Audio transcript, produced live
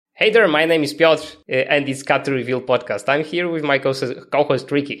Hey there, my name is Piotr, and it's Cut to Reveal podcast. I'm here with my co-host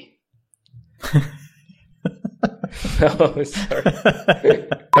Ricky. Oh, sorry.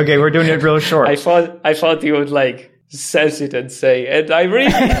 Okay, we're doing it real short. I thought you would sense it and say, and I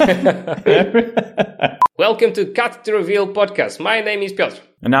really... Welcome to Cut to Reveal podcast. My name is Piotr.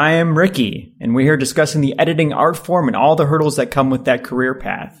 And I am Ricky, and we're here discussing the editing art form and all the hurdles that come with that career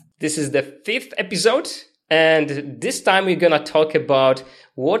path. This is the 5th episode, and this time we're going to talk about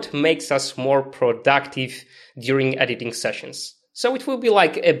what makes us more productive during editing sessions. So it will be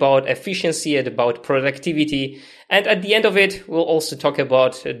about efficiency and about productivity. And at the end of it, we'll also talk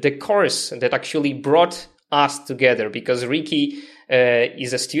about the course that actually brought us together, because Ricky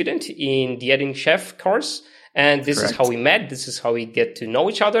is a student in the Editing Chef course. And this Correct. is how we met. This is how we get to know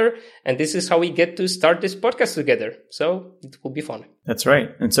each other. And this is how we get to start this podcast together. So it will be fun. That's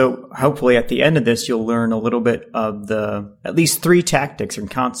right. And so hopefully at the end of this, you'll learn a little bit of the at least 3 tactics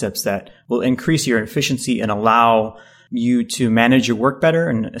and concepts that will increase your efficiency and allow you to manage your work better.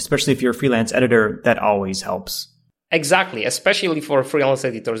 And especially if you're a freelance editor, that always helps. Exactly. Especially for freelance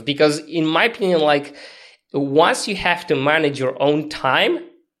editors, because in my opinion, once you have to manage your own time,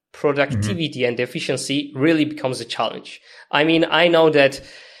 productivity and efficiency really becomes a challenge. I mean, I know that,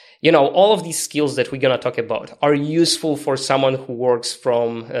 all of these skills that we're going to talk about are useful for someone who works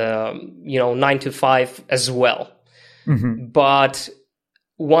from, 9 to 5 as well. Mm-hmm. But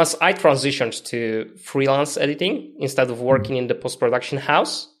once I transitioned to freelance editing instead of working in the post-production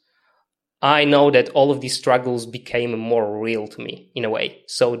house, I know that all of these struggles became more real to me in a way.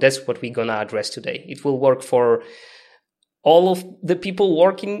 So that's what we're going to address today. It will work for all of the people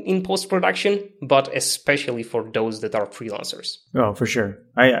working in post-production, but especially for those that are freelancers. Oh, for sure.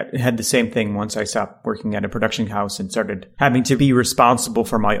 I had the same thing once I stopped working at a production house and started having to be responsible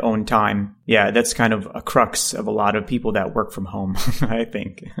for my own time. Yeah, that's kind of a crux of a lot of people that work from home, I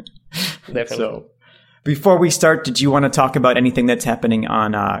think. Definitely. So, before we start, did you want to talk about anything that's happening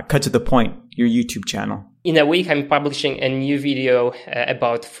on Cut to the Point, your YouTube channel? In a week, I'm publishing a new video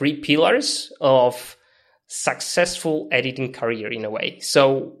about 3 pillars of successful editing career in a way.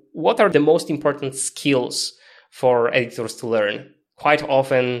 So what are the most important skills for editors to learn? Quite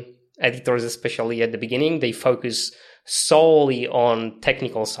often, editors, especially at the beginning, they focus solely on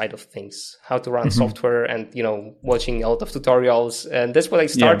technical side of things, how to run software and, watching a lot of tutorials. And that's what I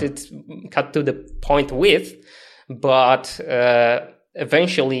started Cut to the Point with. But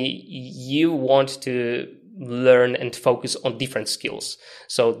eventually, you want to learn and focus on different skills.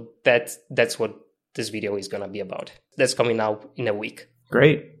 So that's what this video is going to be about. That's coming out in a week.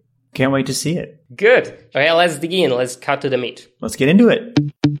 Great. Can't wait to see it. Good. Okay, let's dig in. Let's cut to the meat. Let's get into it.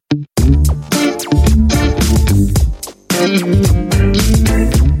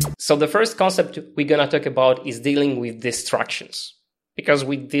 So the first concept we're going to talk about is dealing with distractions, because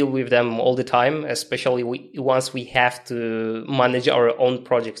we deal with them all the time, especially once we have to manage our own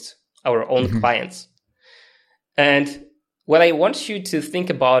projects, our own clients. And what I want you to think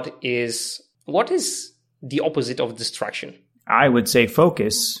about is, what is the opposite of distraction? I would say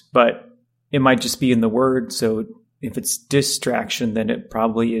focus, but it might just be in the word. So if it's distraction, then it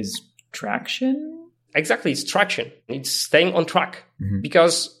probably is traction. Exactly. It's traction. It's staying on track.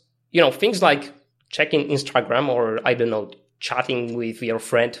 Because, things like checking Instagram or, chatting with your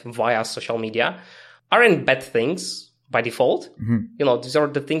friend via social media aren't bad things by default. These are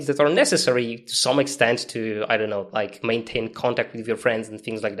the things that are necessary to some extent to, maintain contact with your friends and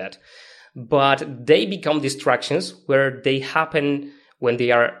things like that. But they become distractions where they happen when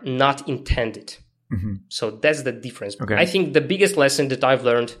they are not intended. So that's the difference. Okay. I think the biggest lesson that I've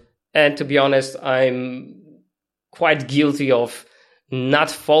learned, and to be honest, I'm quite guilty of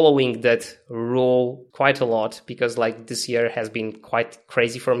not following that rule quite a lot, because this year has been quite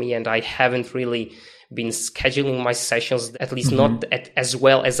crazy for me and I haven't really been scheduling my sessions, at least not as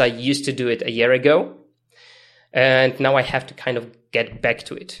well as I used to do it a year ago. And now I have to kind of get back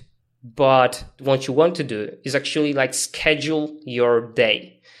to it. But what you want to do is actually schedule your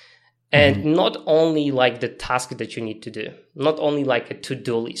day. And not only the task that you need to do, not only a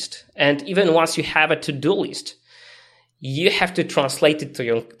to-do list. And even once you have a to-do list, you have to translate it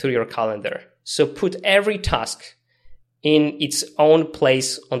to your calendar. So put every task in its own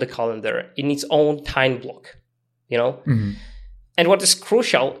place on the calendar, in its own time block, And what is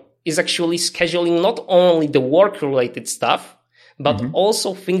crucial is actually scheduling not only the work-related stuff, but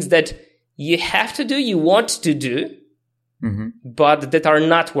also things that you have to do, you want to do, but that are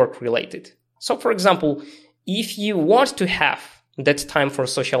not work-related. So, for example, if you want to have that time for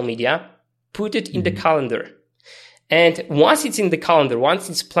social media, put it in the calendar. And once it's in the calendar, once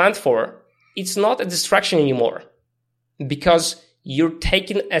it's planned for, it's not a distraction anymore, because you're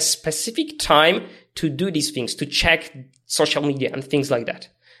taking a specific time to do these things, to check social media and things like that.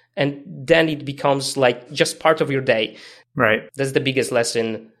 And then it becomes like just part of your day. Right. That's the biggest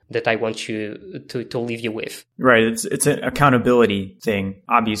lesson that I want you to leave you with. Right. It's an accountability thing.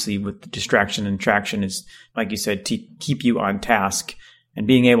 Obviously, with the distraction and traction is, like you said, to keep you on task. And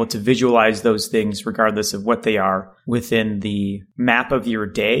being able to visualize those things, regardless of what they are, within the map of your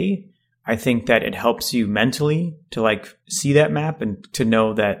day, I think that it helps you mentally to like see that map and to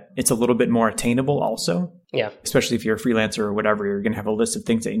know that it's a little bit more attainable also. Yeah. Especially if you're a freelancer or whatever, you're going to have a list of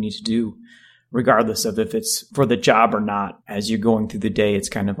things that you need to do, regardless of if it's for the job or not. As you're going through the day, it's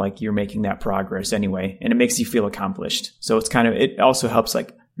kind of like you're making that progress anyway, and it makes you feel accomplished. So it also helps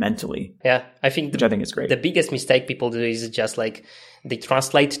like mentally. Yeah. I think which I think is great. The biggest mistake people do is just like they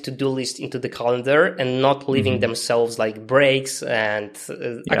translate to-do list into the calendar and not leaving themselves like breaks and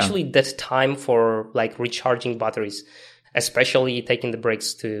actually that time for like recharging batteries, especially taking the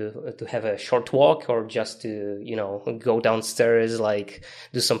breaks to have a short walk or just to, go downstairs, like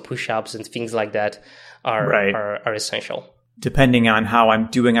do some push-ups and things like that are essential. Depending on how I'm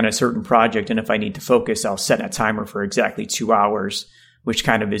doing on a certain project and if I need to focus, I'll set a timer for exactly 2 hours, which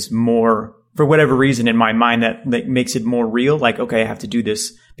kind of is more, for whatever reason in my mind, that makes it more real. Like, okay, I have to do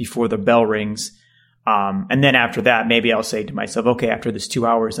this before the bell rings. And then after that, maybe I'll say to myself, okay, after this 2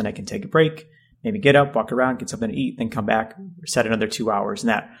 hours, then I can take a break, maybe get up, walk around, get something to eat, then come back, set another 2 hours. And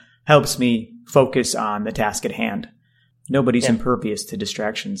that helps me focus on the task at hand. Nobody's impervious to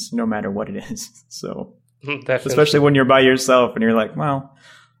distractions, no matter what it is. So, especially when you're by yourself and you're like, well,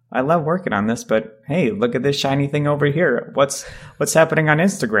 I love working on this, but hey, look at this shiny thing over here. What's happening on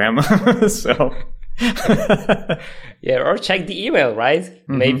Instagram? So or check the email, right?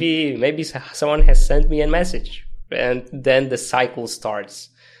 Maybe someone has sent me a message, and then the cycle starts.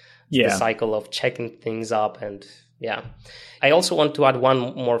 The cycle of checking things up. And I also want to add one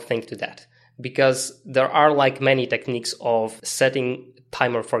more thing to that, because there are like many techniques of setting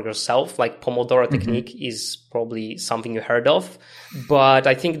timer for yourself, like Pomodoro technique is probably something you heard of. But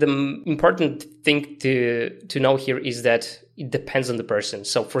I think the important thing to know here is that it depends on the person.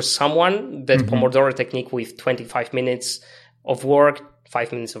 So for someone, that Pomodoro technique with 25 minutes of work,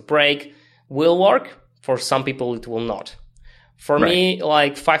 5 minutes of break will work. For some people, it will not. For me,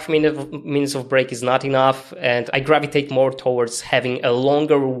 like 5 minutes of break is not enough. And I gravitate more towards having a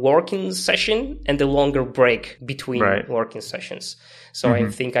longer working session and a longer break between working sessions. So I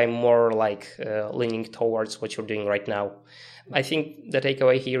think I'm more like leaning towards what you're doing right now. I think the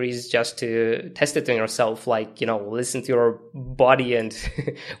takeaway here is just to test it on yourself, like, listen to your body and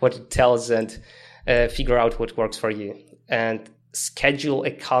what it tells, and figure out what works for you. And schedule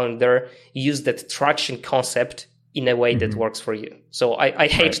a calendar, use that traction concept in a way that works for you. So I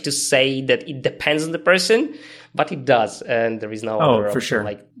hate to say that it depends on the person, but it does. And there is no other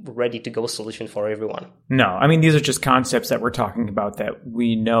like ready-to-go solution for everyone. No, I mean, these are just concepts that we're talking about that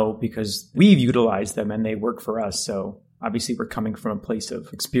we know because we've utilized them and they work for us. So obviously we're coming from a place of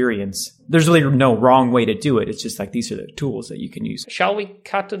experience. There's really no wrong way to do it. It's just like these are the tools that you can use. Shall we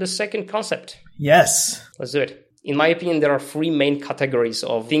cut to the second concept? Yes. Let's do it. In my opinion, there are three main categories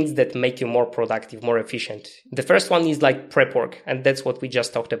of things that make you more productive, more efficient. The first one is like prep work, and that's what we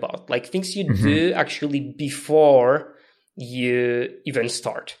just talked about. Like things you do actually before you even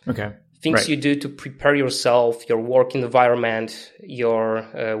start. Okay. Things you do to prepare yourself, your work environment, your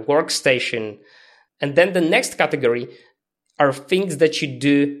workstation. And then the next category are things that you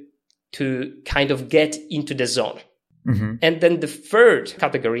do to kind of get into the zone. And then the third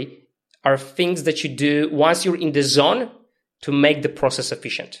category are things that you do once you're in the zone to make the process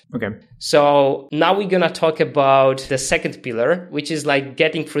efficient. Okay. So now we're going to talk about the second pillar, which is like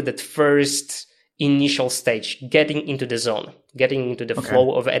getting through that first initial stage, getting into the zone, getting into the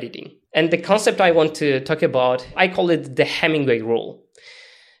flow of editing. And the concept I want to talk about, I call it the Hemingway rule.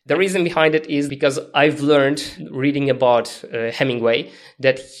 The reason behind it is because I've learned reading about Hemingway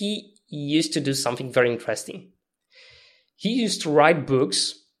that he used to do something very interesting. He used to write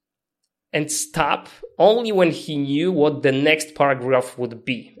books and stop only when he knew what the next paragraph would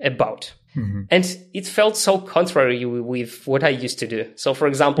be about. And it felt so contrary with what I used to do. So, for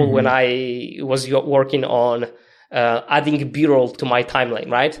example, when I was working on adding B-roll to my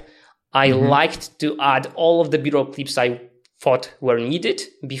timeline, right? I liked to add all of the B-roll clips I thought were needed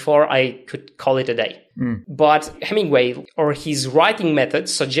before I could call it a day. But Hemingway or his writing method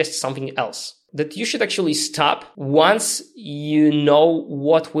suggests something else. That you should actually stop once you know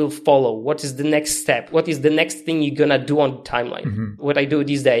what will follow. What is the next step? What is the next thing you're going to do on the timeline? What I do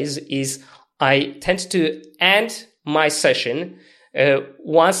these days is I tend to end my session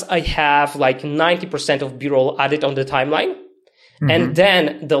once I have like 90% of B-roll added on the timeline. And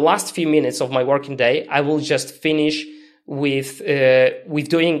then the last few minutes of my working day, I will just finish with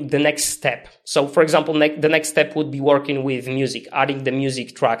doing the next step. So for example, the next step would be working with music, adding the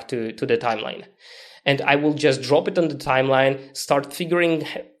music track to the timeline. And I will just drop it on the timeline, start figuring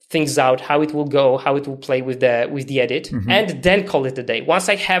things out, how it will go, how it will play with the edit, and then call it a day. Once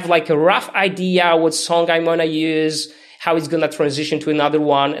I have like a rough idea what song I'm gonna use, how it's gonna transition to another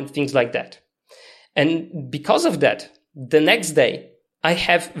one, and things like that. And because of that, the next day, I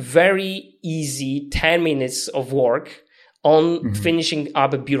have very easy 10 minutes of work on finishing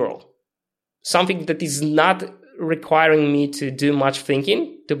up a B-roll. Something that is not requiring me to do much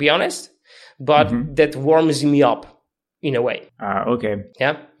thinking, to be honest, but that warms me up in a way. Okay.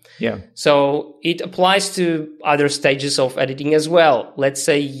 Yeah. Yeah. So it applies to other stages of editing as well. Let's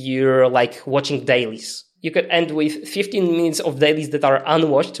say you're like watching dailies. You could end with 15 minutes of dailies that are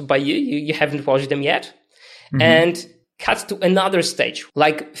unwatched by you. You haven't watched them yet. And cut to another stage,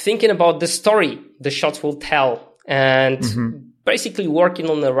 like thinking about the story the shots will tell and basically working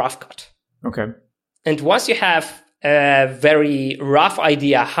on a rough cut. Okay. And once you have a very rough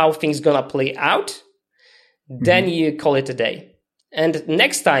idea how things gonna play out, then you call it a day. And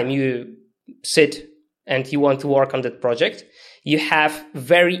next time you sit and you want to work on that project, you have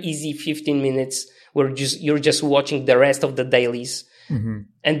very easy 15 minutes where you're just watching the rest of the dailies.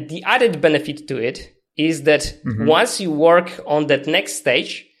 And the added benefit to it is that once you work on that next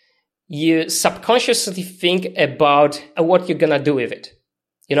stage, you subconsciously think about what you're going to do with it,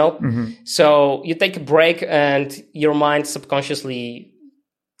 you know? So you take a break and your mind subconsciously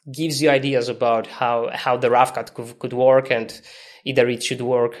gives you ideas about how the rough cut could work, and either it should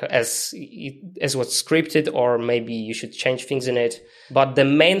work as what's scripted, or maybe you should change things in it. But the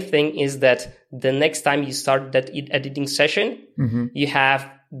main thing is that the next time you start that editing session, you have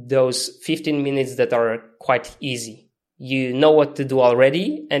those 15 minutes that are quite easy. You know what to do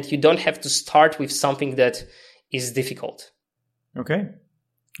already, and you don't have to start with something that is difficult. Okay.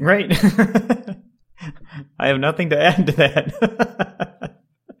 Great. I have nothing to add to that.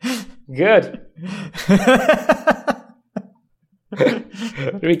 Good.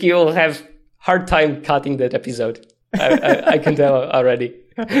 Ricky will have hard time cutting that episode. I can tell already.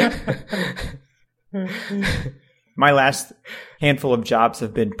 My last handful of jobs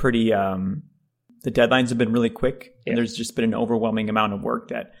have been pretty, the deadlines have been really quick. Yeah. And there's just been an overwhelming amount of work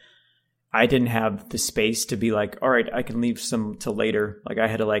that I didn't have the space to be like, all right, I can leave some till later. Like I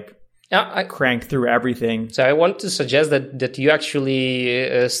had to crank through everything. So I want to suggest that you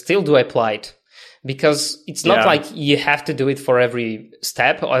actually still do apply it, because it's not like you have to do it for every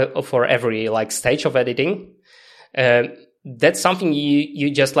step or for every like stage of editing. That's something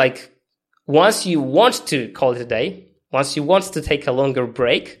you just like, once you want to call it a day, once you want to take a longer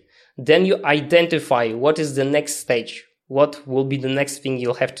break, then you identify what is the next stage, what will be the next thing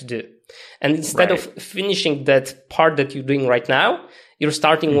you'll have to do. And instead of finishing that part that you're doing right now, you're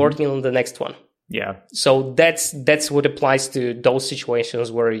starting working on the next one. Yeah. So that's what applies to those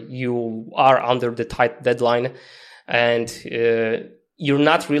situations where you are under the tight deadline and you're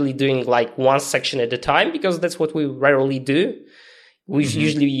not really doing like one section at a time, because that's what we rarely do. We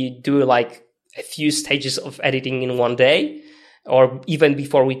usually do like a few stages of editing in one day, or even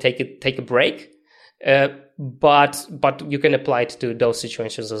before we take a break. But you can apply it to those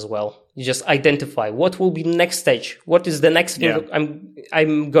situations as well. You just identify what will be the next stage. What is the next thing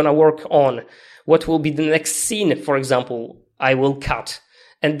I'm gonna work on? What will be the next scene, for example, I will cut.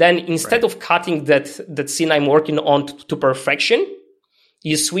 And then instead of cutting that scene I'm working on to perfection,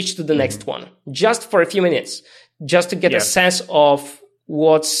 you switch to the next one, just for a few minutes, just to get a sense of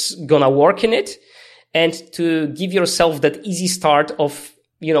what's gonna work in it, and to give yourself that easy start of,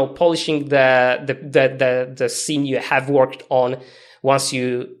 you know, polishing the scene you have worked on once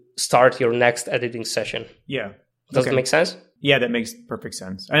you start your next editing session. Yeah. Does it make sense? Yeah, that makes perfect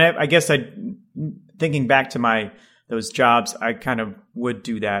sense. And I guess thinking back to those jobs, I kind of would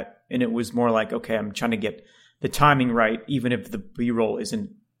do that. And it was more like, okay, I'm trying to get the timing right, even if the B-roll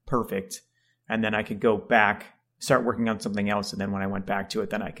isn't perfect. And then I could go back, start working on something else. And then when I went back to it,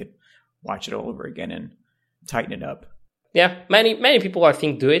 then I could watch it all over again and tighten it up. Yeah, many people, I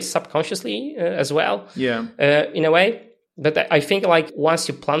think, do it subconsciously as well. Yeah. In a way. But I think like once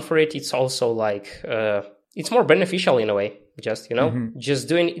you plan for it, it's also like, it's more beneficial in a way. Just, you know, just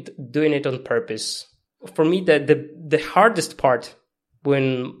doing it on purpose. For me, the hardest part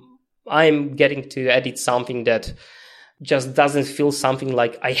when I'm getting to edit something that just doesn't feel something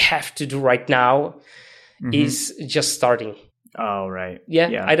like I have to do right now is just starting. Oh, right.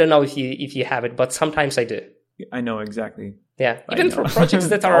 Yeah. I don't know if you have it, but sometimes I do. I know exactly Yeah, even for projects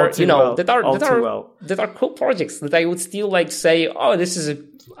that are, that are cool projects that I would still like say, oh,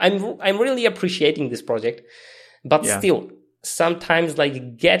 I'm really appreciating this project. But still, sometimes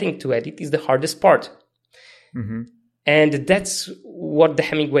like getting to edit is the hardest part. Mm-hmm. And that's what the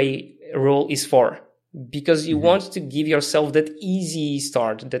Hemingway rule is for, because you want to give yourself that easy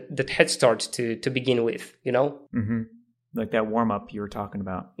start, that head start to begin with, Mm-hmm. Like that warm up you were talking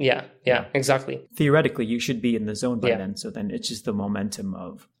about. Yeah, exactly. Theoretically, you should be in the zone by then. So then it's just the momentum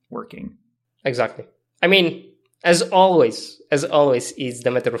of working. Exactly. I mean, as always, it's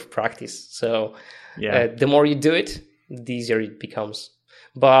the matter of practice. So the more you do it, the easier it becomes.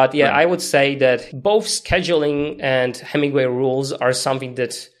 But right. I would say that both scheduling and Hemingway rules are something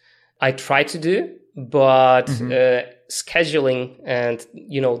that I try to do, but scheduling and,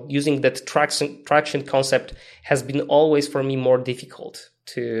 using that traction concept has been always for me more difficult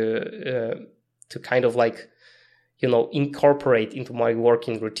to kind of like, incorporate into my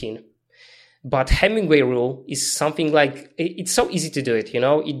working routine. But Hemingway rule is something like, it's so easy to do it,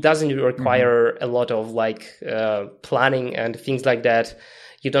 it doesn't require a lot of like planning and things like that.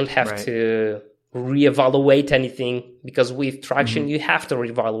 You don't have to reevaluate anything, because with traction, you have to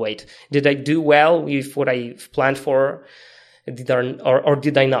reevaluate. Did I do well with what I planned for? Or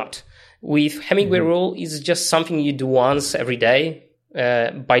did I not? With Hemingway rule, it's just something you do once every day,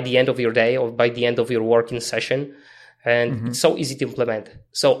 by the end of your day or by the end of your working session. And it's so easy to implement.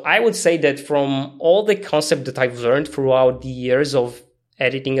 So I would say that from all the concepts that I've learned throughout the years of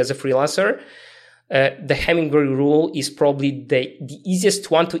editing as a freelancer, the Hemingway rule is probably the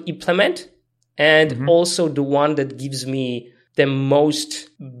easiest one to implement, and also the one that gives me the most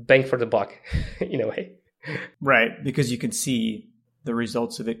bang for the buck, in a way. Right, because you can see the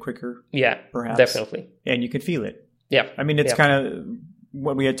results of it quicker. Yeah, perhaps. Definitely. And you can feel it. Yeah. I mean, it's kind of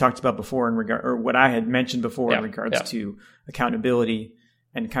what we had talked about before or what I had mentioned before in regards to accountability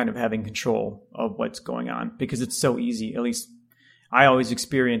and kind of having control of what's going on, because it's so easy. At least I always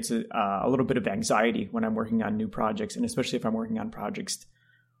experience a little bit of anxiety when I'm working on new projects, and especially if I'm working on projects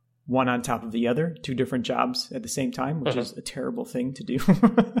one on top of the other, 2 different jobs at the same time, which is a terrible thing to do.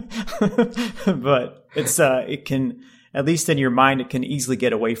 But it can, at least in your mind, it can easily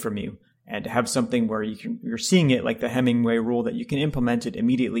get away from you. And to have something where you're seeing it like the Hemingway rule, that you can implement it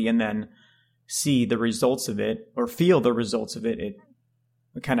immediately and then see the results of it or feel the results of it, it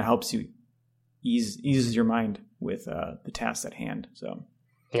kind of helps you eases your mind with the tasks at hand.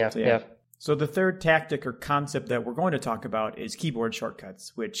 So the third tactic or concept that we're going to talk about is keyboard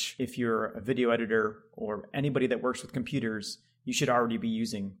shortcuts, which if you're a video editor or anybody that works with computers, you should already be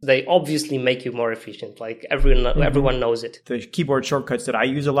using. They obviously make you more efficient. Like everyone knows it. The keyboard shortcuts that I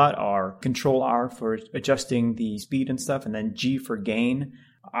use a lot are Control-R for adjusting the speed and stuff, and then G for gain,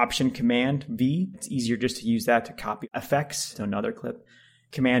 Option-Command-V. It's easier just to use that to copy effects to another clip.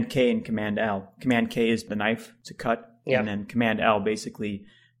 Command-K and Command-L. Command-K is the knife to cut, and then Command-L basically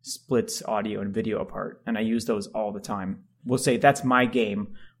splits audio and video apart. And I use those all the time. We'll say that's my game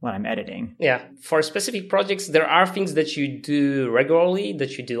when I'm editing. Yeah. For specific projects, there are things that you do regularly,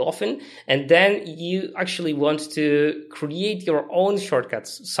 that you do often, and then you actually want to create your own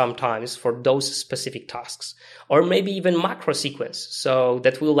shortcuts sometimes for those specific tasks, or maybe even macro sequence. So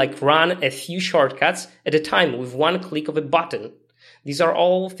that will like run a few shortcuts at a time with one click of a button. These are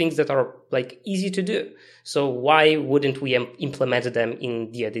all things that are like easy to do. So why wouldn't we implement them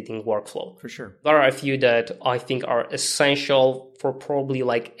in the editing workflow? For sure. There are a few that I think are essential for probably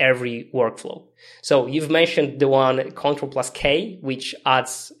like every workflow. So you've mentioned the one Ctrl+K, which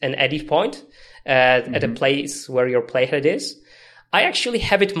adds an edit point at a place where your playhead is. I actually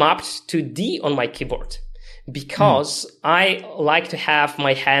have it mapped to D on my keyboard, because I like to have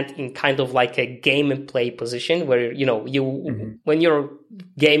my hand in kind of like a game and play position where, when you're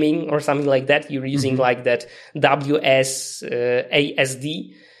gaming or something like that, you're using like that WSASD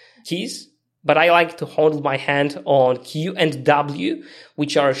keys. But I like to hold my hand on Q and W,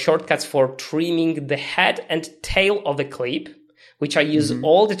 which are shortcuts for trimming the head and tail of the clip, which I use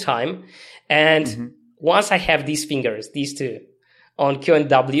all the time. And once I have these fingers, these two, on Q and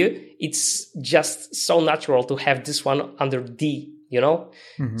W, it's just so natural to have this one under D,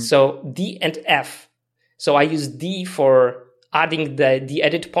 So D and F. So I use D for adding the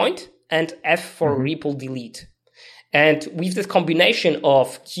edit point and F for ripple delete. And with the combination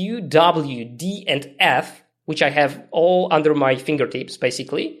of Q, W, D, and F, which I have all under my fingertips,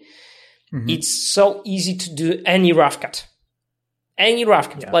 basically, it's so easy to do any rough cut.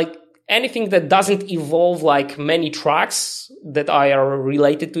 Like anything that doesn't involve like many tracks that are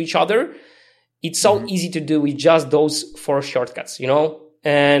related to each other, it's so easy to do with just those 4 shortcuts,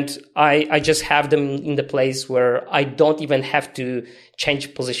 and I just have them in the place where I don't even have to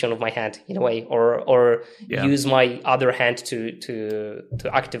change position of my hand in a way, or use my other hand to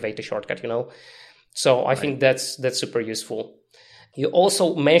activate the shortcut, So I think that's super useful. You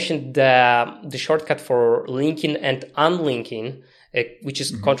also mentioned the shortcut for linking and unlinking, which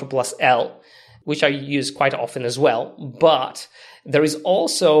is Ctrl+L, which I use quite often as well. But there is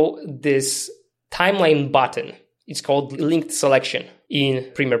also this timeline button. It's called linked selection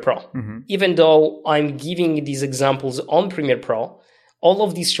in Premiere Pro. Even though I'm giving these examples on Premiere Pro, all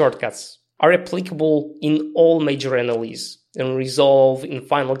of these shortcuts are applicable in all major NLEs. In Resolve, in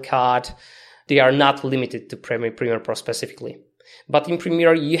Final Cut, they are not limited to Premiere Pro specifically. But in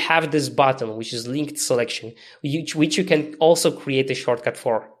Premiere, you have this button, which is linked selection, which you can also create a shortcut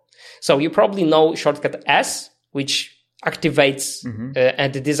for. So you probably know shortcut S, which activates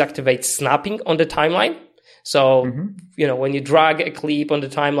and deactivates snapping on the timeline. So, when you drag a clip on the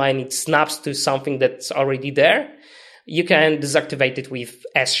timeline, it snaps to something that's already there. You can deactivate it with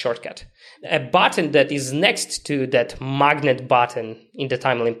S shortcut. A button that is next to that magnet button in the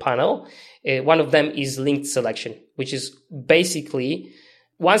timeline panel, one of them is linked selection, which is basically,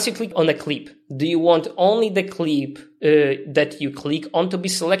 once you click on a clip, do you want only the clip that you click on to be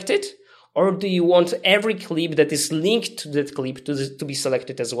selected? Or do you want every clip that is linked to that clip to be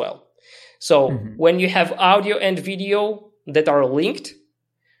selected as well? So when you have audio and video that are linked,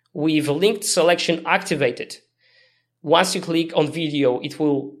 with linked selection activated, once you click on video, it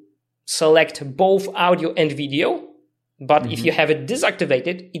will select both audio and video. But if you have it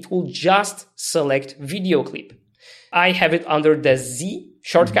deactivated, it will just select video clip. I have it under the Z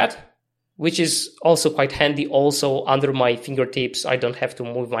shortcut, which is also quite handy. Also under my fingertips, I don't have to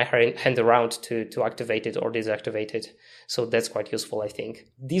move my hand around to activate it or deactivate it. So that's quite useful, I think.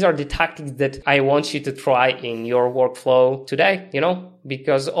 These are the tactics that I want you to try in your workflow today,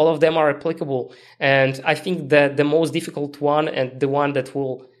 because all of them are applicable. And I think that the most difficult one and the one that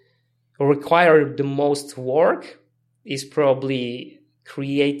will require the most work is probably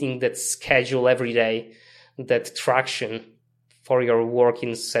creating that schedule every day, that traction for your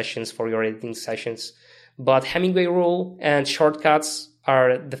working sessions, for your editing sessions. But Hemingway rule and shortcuts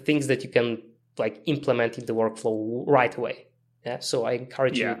are the things that you can implement in the workflow right away. Yeah. So I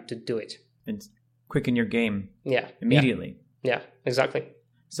encourage you to do it. And quicken your game. Yeah. Immediately. Yeah, exactly.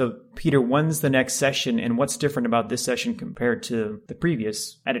 So Peter, when's the next session and what's different about this session compared to the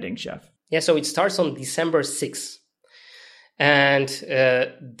previous Editing Chef? Yeah. So it starts on December 6th. And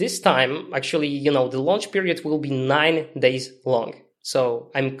this time, actually, the launch period will be 9 days long. So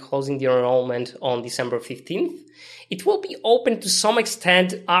I'm closing the enrollment on December 15th. It will be open to some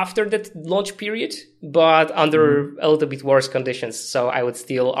extent after that launch period, but under a little bit worse conditions. So I would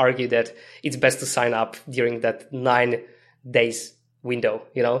still argue that it's best to sign up during that 9 days window,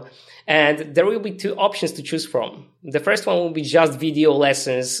 And there will be 2 options to choose from. The first one will be just video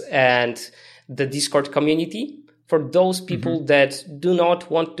lessons and the Discord community, for those people that do not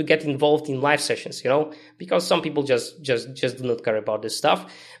want to get involved in live sessions, because some people just do not care about this stuff.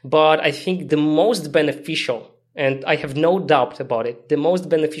 But I think the most beneficial, and I have no doubt about it, the most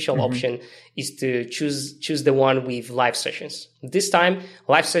beneficial option is to choose the one with live sessions. This time,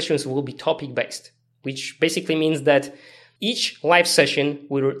 live sessions will be topic based, which basically means that each live session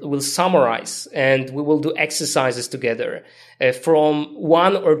will summarize and we will do exercises together from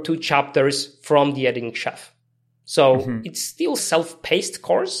 1 or 2 chapters from the Editing Chef. So it's still self-paced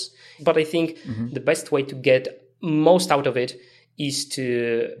course, but I think the best way to get most out of it is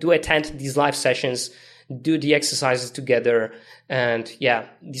to attend these live sessions, do the exercises together, and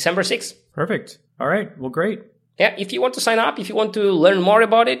December 6th. Perfect. All right. Well, great. Yeah, if you want to sign up, if you want to learn more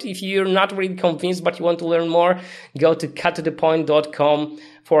about it, if you're not really convinced but you want to learn more, go to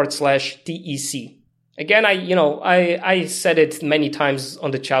cuttothepoint.com/TEC. Again, I said it many times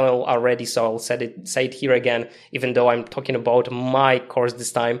on the channel already, so I'll say it here again, even though I'm talking about my course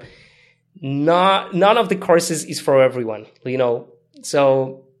this time. None of the courses is for everyone,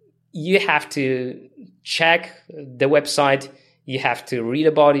 So you have to check the website, you have to read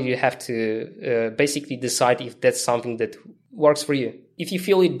about it, you have to basically decide if that's something that works for you. If you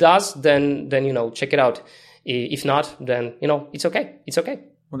feel it does, then check it out. If not, then it's okay. It's okay.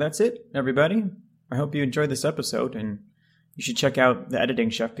 Well, that's it, everybody. I hope you enjoyed this episode, and you should check out the Editing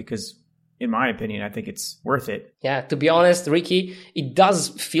Chef because, in my opinion, I think it's worth it. Yeah, to be honest, Ricky, it does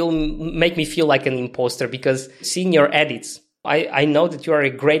make me feel like an imposter because seeing your edits, I know that you are a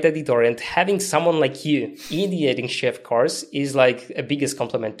great editor, and having someone like you in the Editing Chef course is like a biggest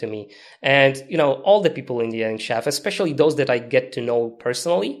compliment to me. And, all the people in the Editing Chef, especially those that I get to know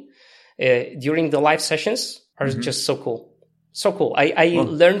personally during the live sessions, are just so cool. So cool. I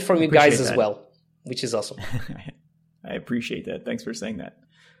learned from you guys as well, which is awesome. I appreciate that. Thanks for saying that.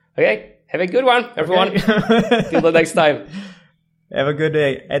 Okay. Have a good one, everyone. Okay. Till the next time. Have a good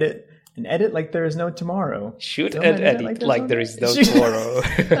day. Edit like there is no tomorrow. Shoot and edit like there is no tomorrow.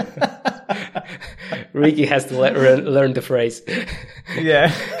 Ricky has to learn the phrase.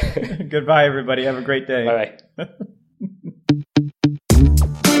 Yeah. Goodbye, everybody. Have a great day. Bye-bye.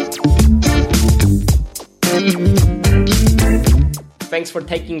 Thanks for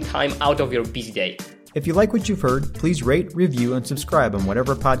taking time out of your busy day. If you like what you've heard, please rate, review, and subscribe on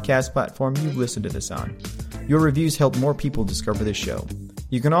whatever podcast platform you listen to this on. Your reviews help more people discover the show.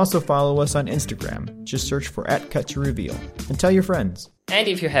 You can also follow us on Instagram. Just search for @CutToReveal and tell your friends. And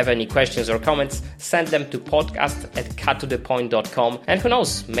if you have any questions or comments, send them to podcast@cuttothepoint.com, and who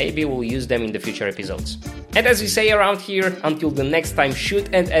knows, maybe we'll use them in the future episodes. And as we say around here, until the next time, shoot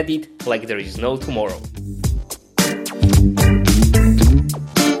and edit like there is no tomorrow.